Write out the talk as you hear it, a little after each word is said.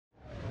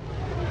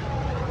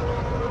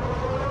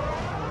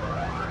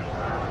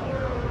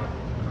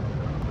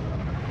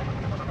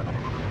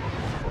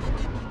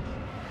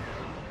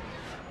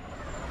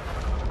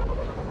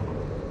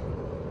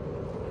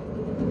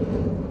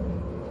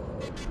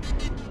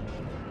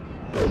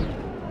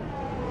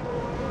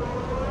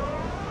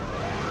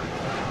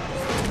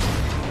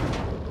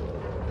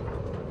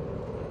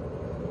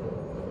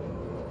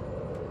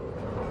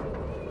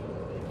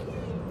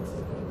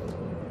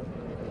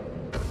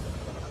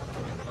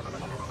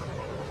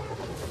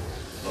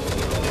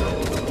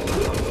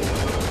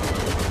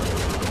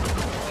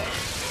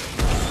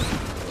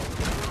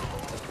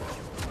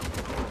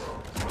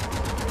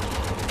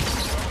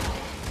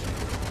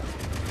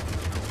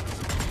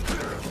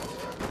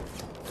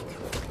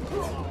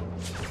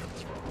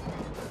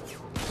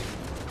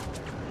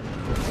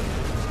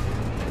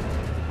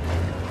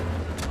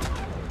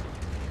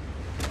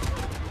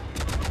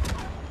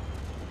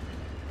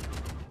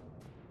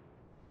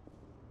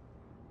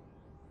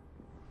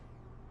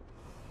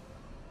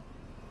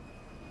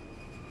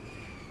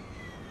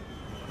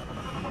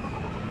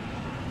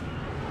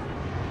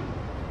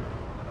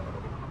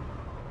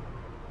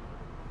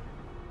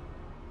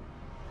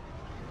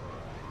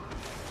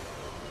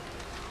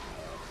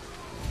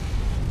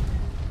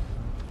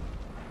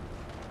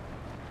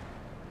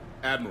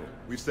Admiral,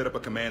 we've set up a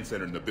command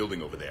center in the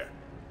building over there.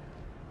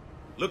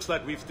 Looks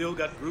like we've still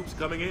got groups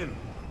coming in.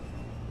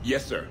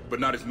 Yes, sir, but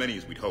not as many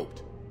as we'd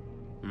hoped.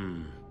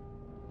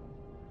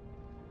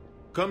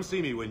 Come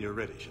see me when you're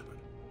ready, Shepard.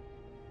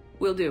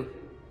 Will do.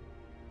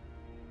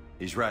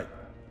 He's right.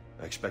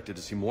 I expected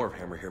to see more of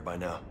Hammer here by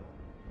now.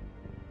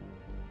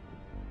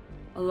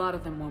 A lot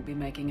of them won't be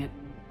making it.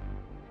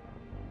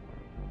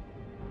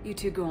 You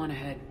two go on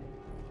ahead.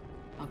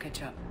 I'll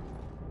catch up.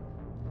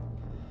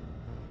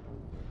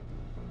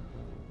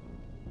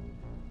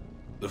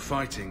 The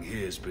fighting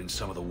here's been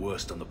some of the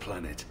worst on the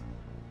planet.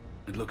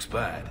 It looks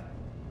bad,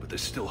 but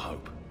there's still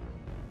hope.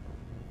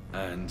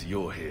 And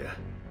you're here.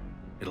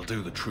 It'll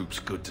do the troops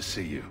good to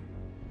see you.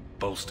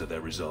 Bolster their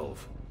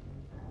resolve.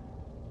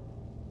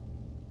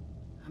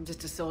 I'm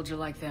just a soldier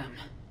like them.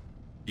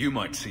 You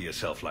might see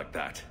yourself like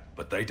that,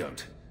 but they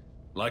don't.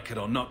 Like it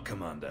or not,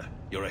 Commander,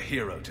 you're a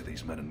hero to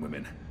these men and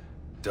women.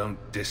 Don't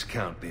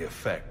discount the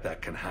effect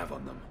that can have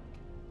on them.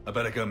 I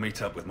better go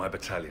meet up with my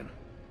battalion.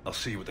 I'll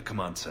see you at the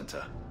command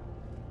center.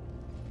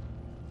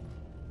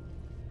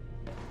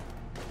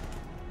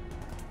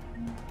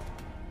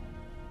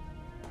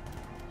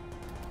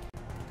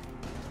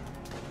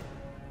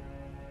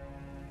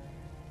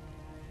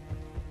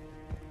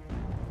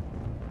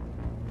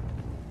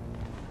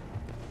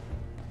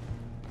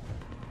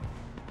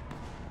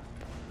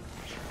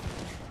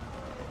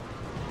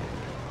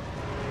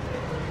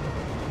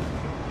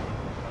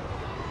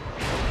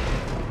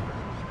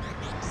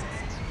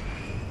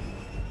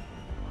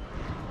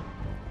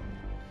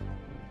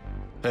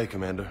 Hey,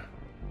 Commander.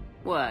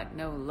 What,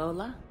 no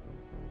Lola?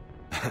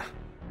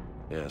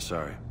 Yeah,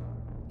 sorry.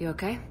 You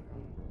okay?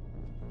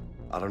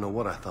 I don't know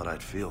what I thought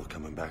I'd feel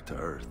coming back to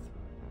Earth.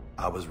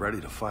 I was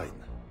ready to fight.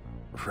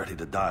 Ready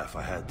to die if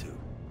I had to.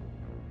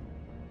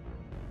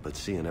 But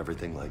seeing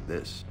everything like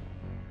this...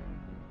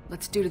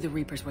 Let's do to the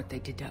Reapers what they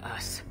did to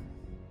us.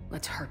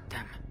 Let's hurt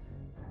them.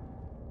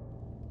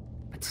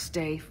 But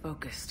stay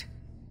focused.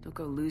 Don't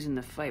go losing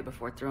the fight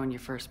before throwing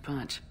your first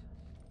punch.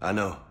 I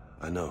know.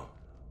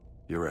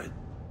 You're right.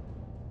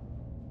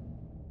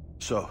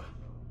 So,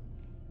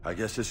 I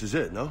guess this is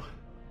it, no?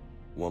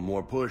 One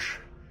more push.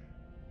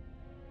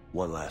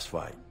 One last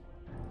fight.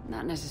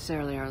 Not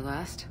necessarily our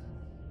last.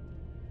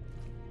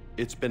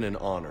 It's been an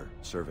honor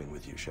serving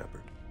with you,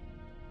 Shepard.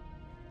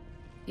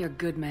 You're a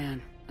good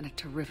man, and a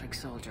terrific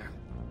soldier.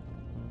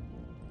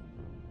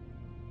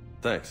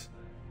 Thanks.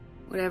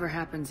 Whatever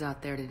happens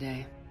out there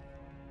today,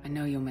 I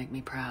know you'll make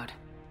me proud.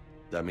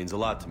 That means a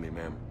lot to me,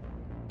 ma'am.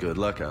 Good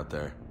luck out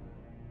there,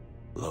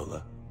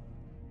 Lola.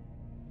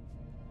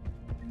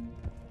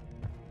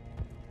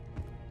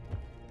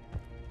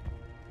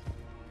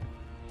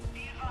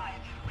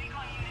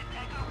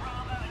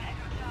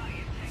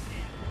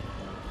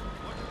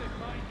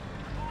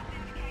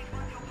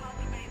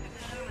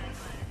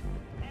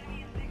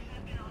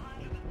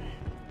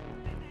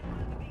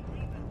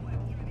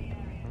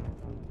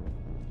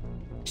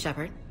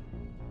 Shepard?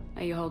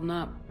 How you holding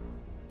up?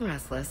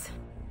 Restless.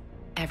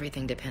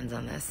 Everything depends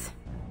on this.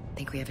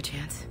 Think we have a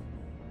chance?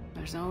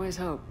 There's always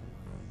hope.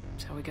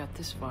 That's how we got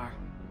this far.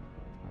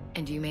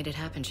 And you made it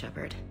happen,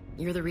 Shepard.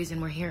 You're the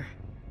reason we're here.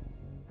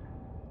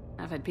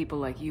 I've had people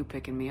like you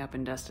picking me up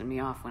and dusting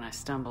me off when I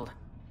stumbled.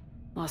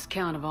 Lost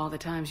count of all the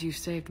times you've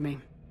saved me.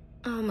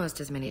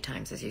 Almost as many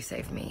times as you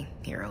saved me,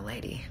 hero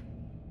lady.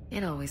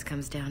 It always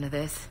comes down to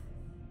this.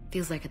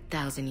 Feels like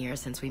 1,000 years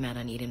since we met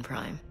on Eden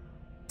Prime.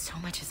 So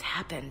much has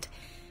happened.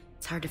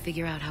 It's hard to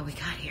figure out how we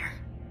got here.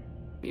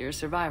 You're a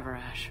survivor,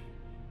 Ash.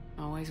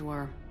 Always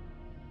were.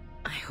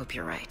 I hope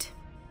you're right.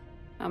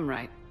 I'm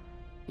right.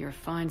 You're a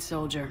fine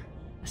soldier.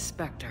 A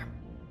Spectre.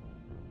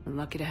 We're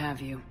lucky to have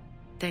you.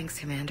 Thanks,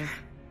 Commander.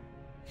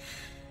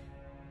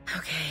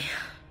 Okay.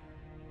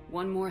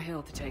 One more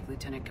hill to take,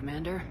 Lieutenant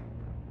Commander.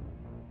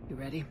 You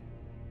ready?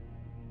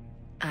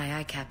 Aye,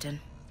 aye, Captain.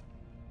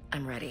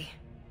 I'm ready.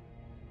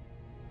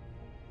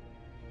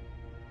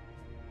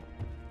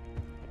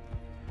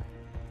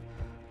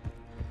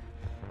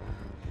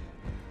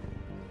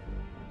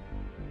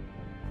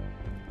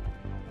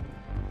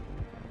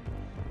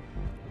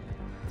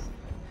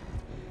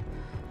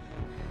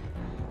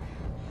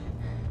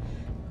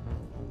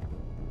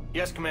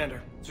 Yes,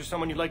 Commander. Is there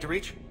someone you'd like to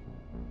reach?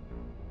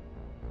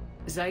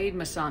 Zaid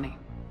Masani.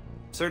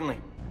 Certainly.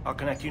 I'll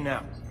connect you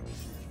now.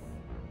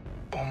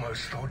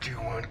 Almost thought you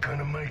weren't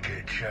gonna make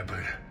it,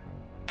 Shepard.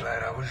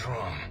 Glad I was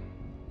wrong.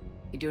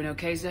 You doing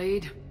okay,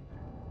 Zaid?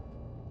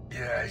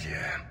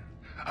 Yeah.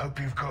 Hope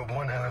you've got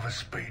one hell of a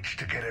speech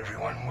to get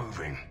everyone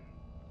moving.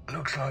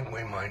 Looks like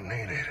we might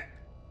need it.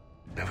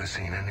 Never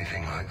seen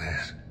anything like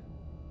this.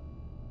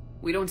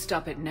 We don't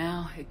stop it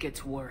now, it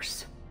gets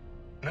worse.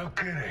 No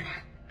kidding.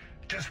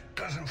 Just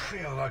doesn't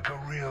feel like a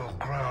real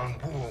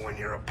ground war when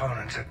your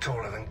opponents are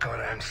taller than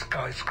goddamn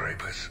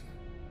skyscrapers.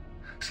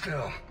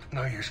 Still,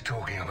 no use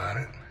talking about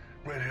it.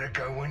 Ready to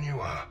go when you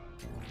are.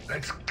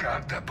 Let's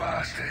gut the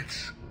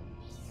bastards.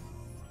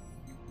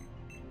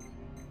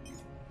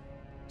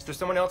 Is there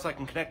someone else I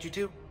can connect you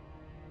to?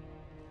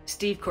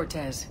 Steve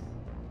Cortez.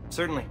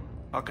 Certainly.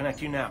 I'll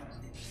connect you now.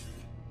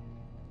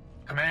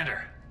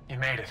 Commander, you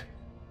made it.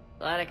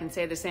 Glad I can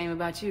say the same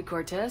about you,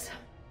 Cortez.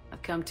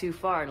 I've come too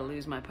far to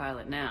lose my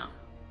pilot now.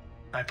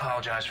 I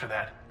apologize for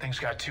that. Things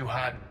got too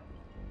hot.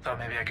 Thought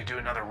maybe I could do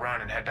another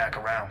run and head back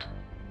around.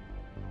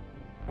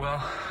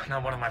 Well,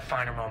 not one of my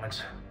finer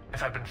moments.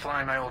 If I'd been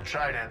flying my old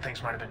Trident,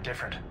 things might have been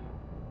different.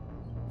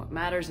 What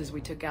matters is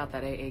we took out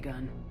that AA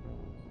gun.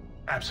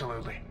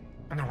 Absolutely.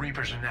 And the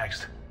Reapers are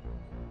next.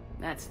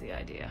 That's the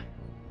idea.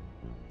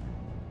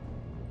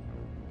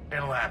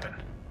 It'll happen.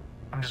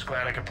 I'm just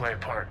glad I could play a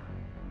part.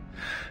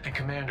 And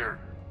Commander,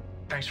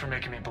 thanks for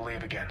making me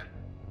believe again.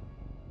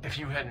 If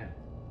you hadn't...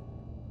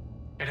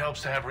 It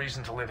helps to have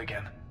reason to live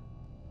again.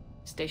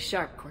 Stay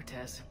sharp,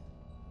 Cortez.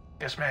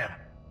 Yes, ma'am.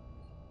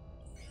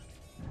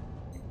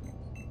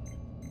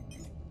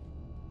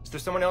 Is there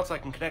someone else I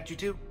can connect you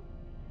to?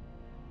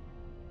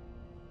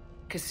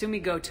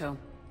 Kasumi Goto.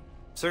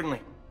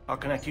 Certainly. I'll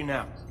connect you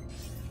now.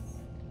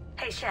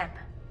 Hey, Shep.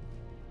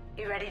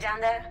 You ready down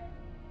there?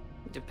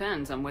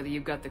 Depends on whether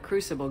you've got the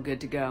Crucible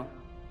good to go.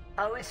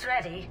 Oh, it's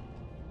ready.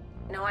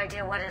 No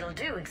idea what it'll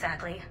do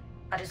exactly,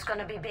 but it's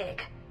gonna be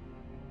big.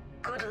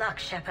 Good luck,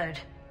 Shepard.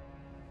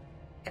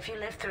 If you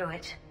live through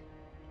it,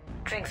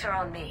 drinks are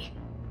on me.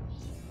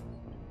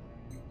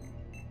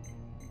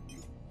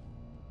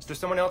 Is there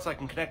someone else I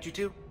can connect you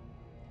to?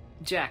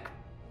 Jack.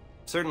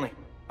 Certainly.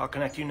 I'll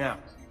connect you now.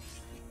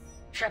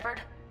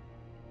 Shepard?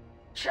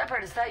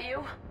 Shepard, is that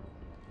you?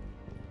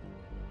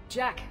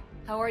 Jack,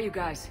 how are you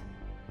guys?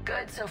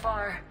 Good so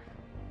far.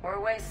 We're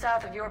way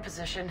south of your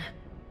position.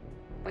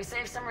 We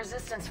saved some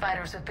resistance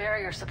fighters with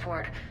barrier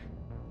support.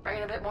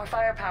 Bringing a bit more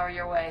firepower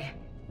your way.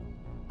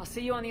 I'll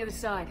see you on the other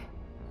side.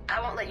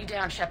 I won't let you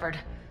down, Shepard.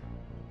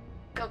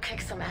 Go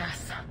kick some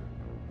ass.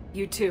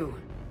 You too.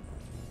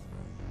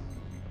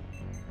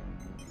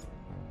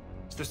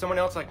 Is there someone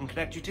else I can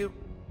connect you to?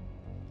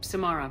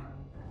 Samara.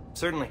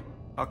 Certainly.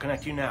 I'll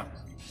connect you now.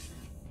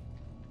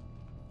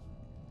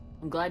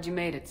 I'm glad you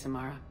made it,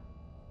 Samara.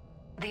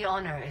 The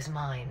honor is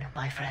mine,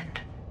 my friend.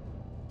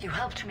 You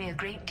helped me a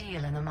great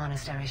deal in the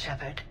monastery,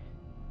 Shepard.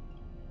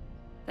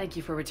 Thank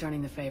you for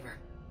returning the favor.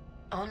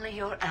 Only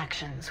your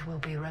actions will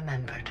be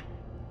remembered.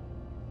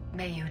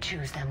 May you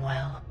choose them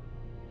well.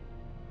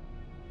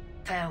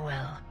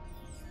 Farewell.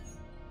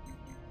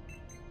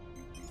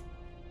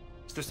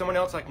 Is there someone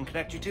else I can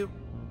connect you to?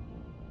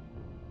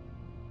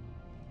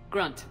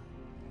 Grunt.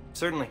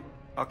 Certainly.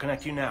 I'll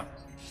connect you now.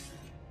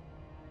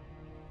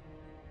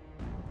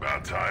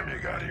 About time you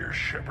got here,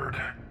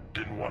 Shepard.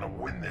 Didn't want to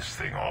win this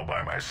thing all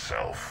by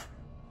myself.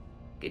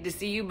 Good to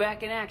see you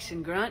back in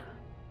action, Grunt.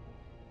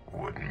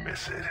 Wouldn't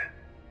miss it.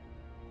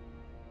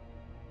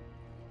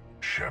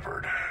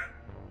 Shepard,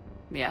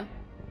 Yeah?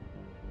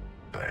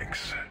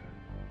 thanks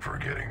for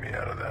getting me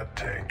out of that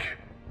tank.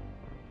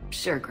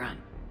 Sure, Grunt.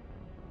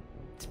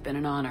 It's been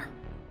an honor.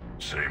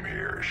 Same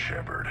here,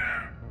 Shepard.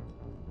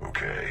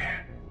 Okay,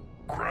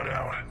 Grunt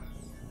out.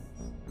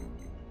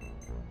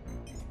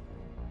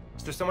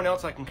 Is there someone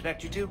else I can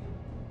connect you to?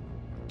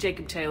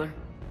 Jacob Taylor.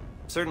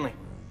 Certainly.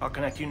 I'll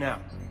connect you now.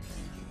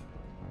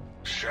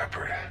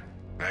 Shepard,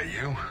 that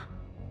you?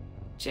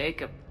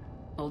 Jacob.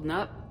 Holding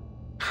up?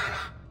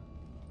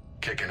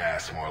 Kicking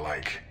ass, more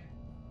like.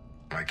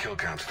 My kill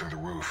count's through the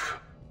roof.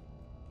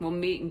 We'll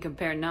meet and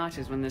compare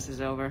notches when this is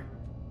over.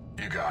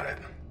 You got it.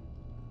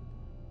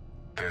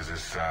 There's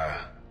this,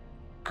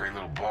 great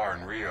little bar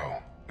in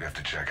Rio we have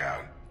to check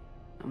out.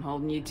 I'm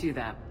holding you to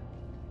that.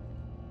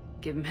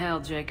 Give him hell,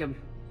 Jacob.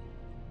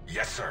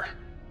 Yes, sir.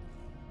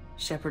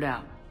 Shepard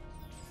out.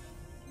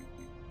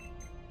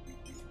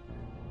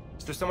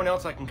 Is there someone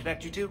else I can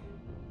connect you to?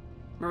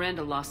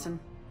 Miranda Lawson.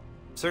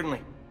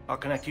 Certainly. I'll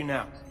connect you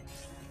now.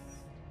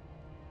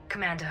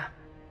 Commander,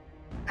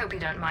 hope you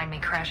don't mind me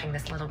crashing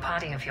this little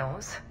party of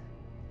yours.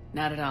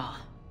 Not at all.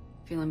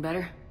 Feeling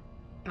better?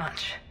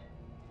 Much.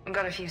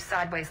 Got a few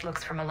sideways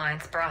looks from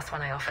Alliance brass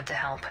when I offered to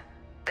help.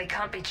 They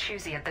can't be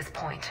choosy at this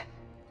point.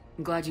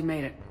 I'm glad you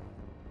made it.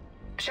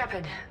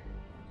 Shepard,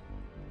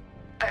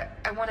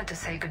 I wanted to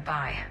say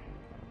goodbye.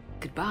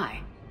 Goodbye.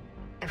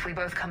 If we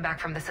both come back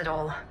from this at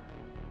all,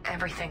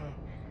 everything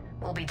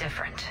will be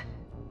different.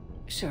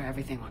 Sure,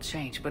 everything will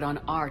change, but on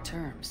our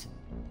terms.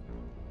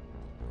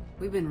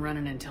 We've been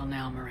running until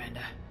now,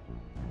 Miranda.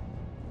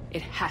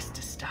 It has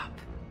to stop.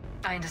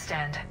 I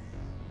understand.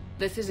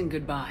 This isn't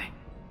goodbye.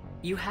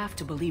 You have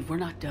to believe we're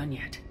not done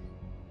yet.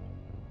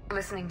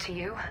 Listening to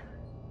you,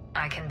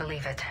 I can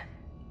believe it.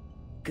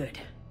 Good.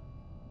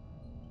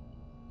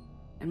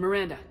 And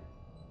Miranda,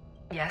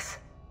 Yes,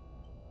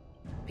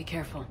 be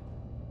careful.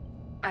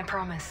 I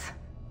promise.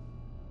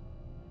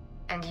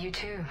 And you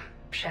too,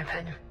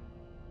 Shepard.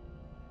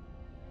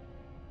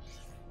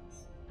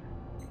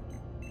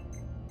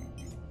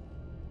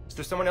 Is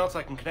there someone else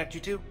I can connect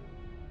you to?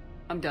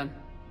 I'm done.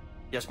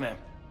 Yes, ma'am.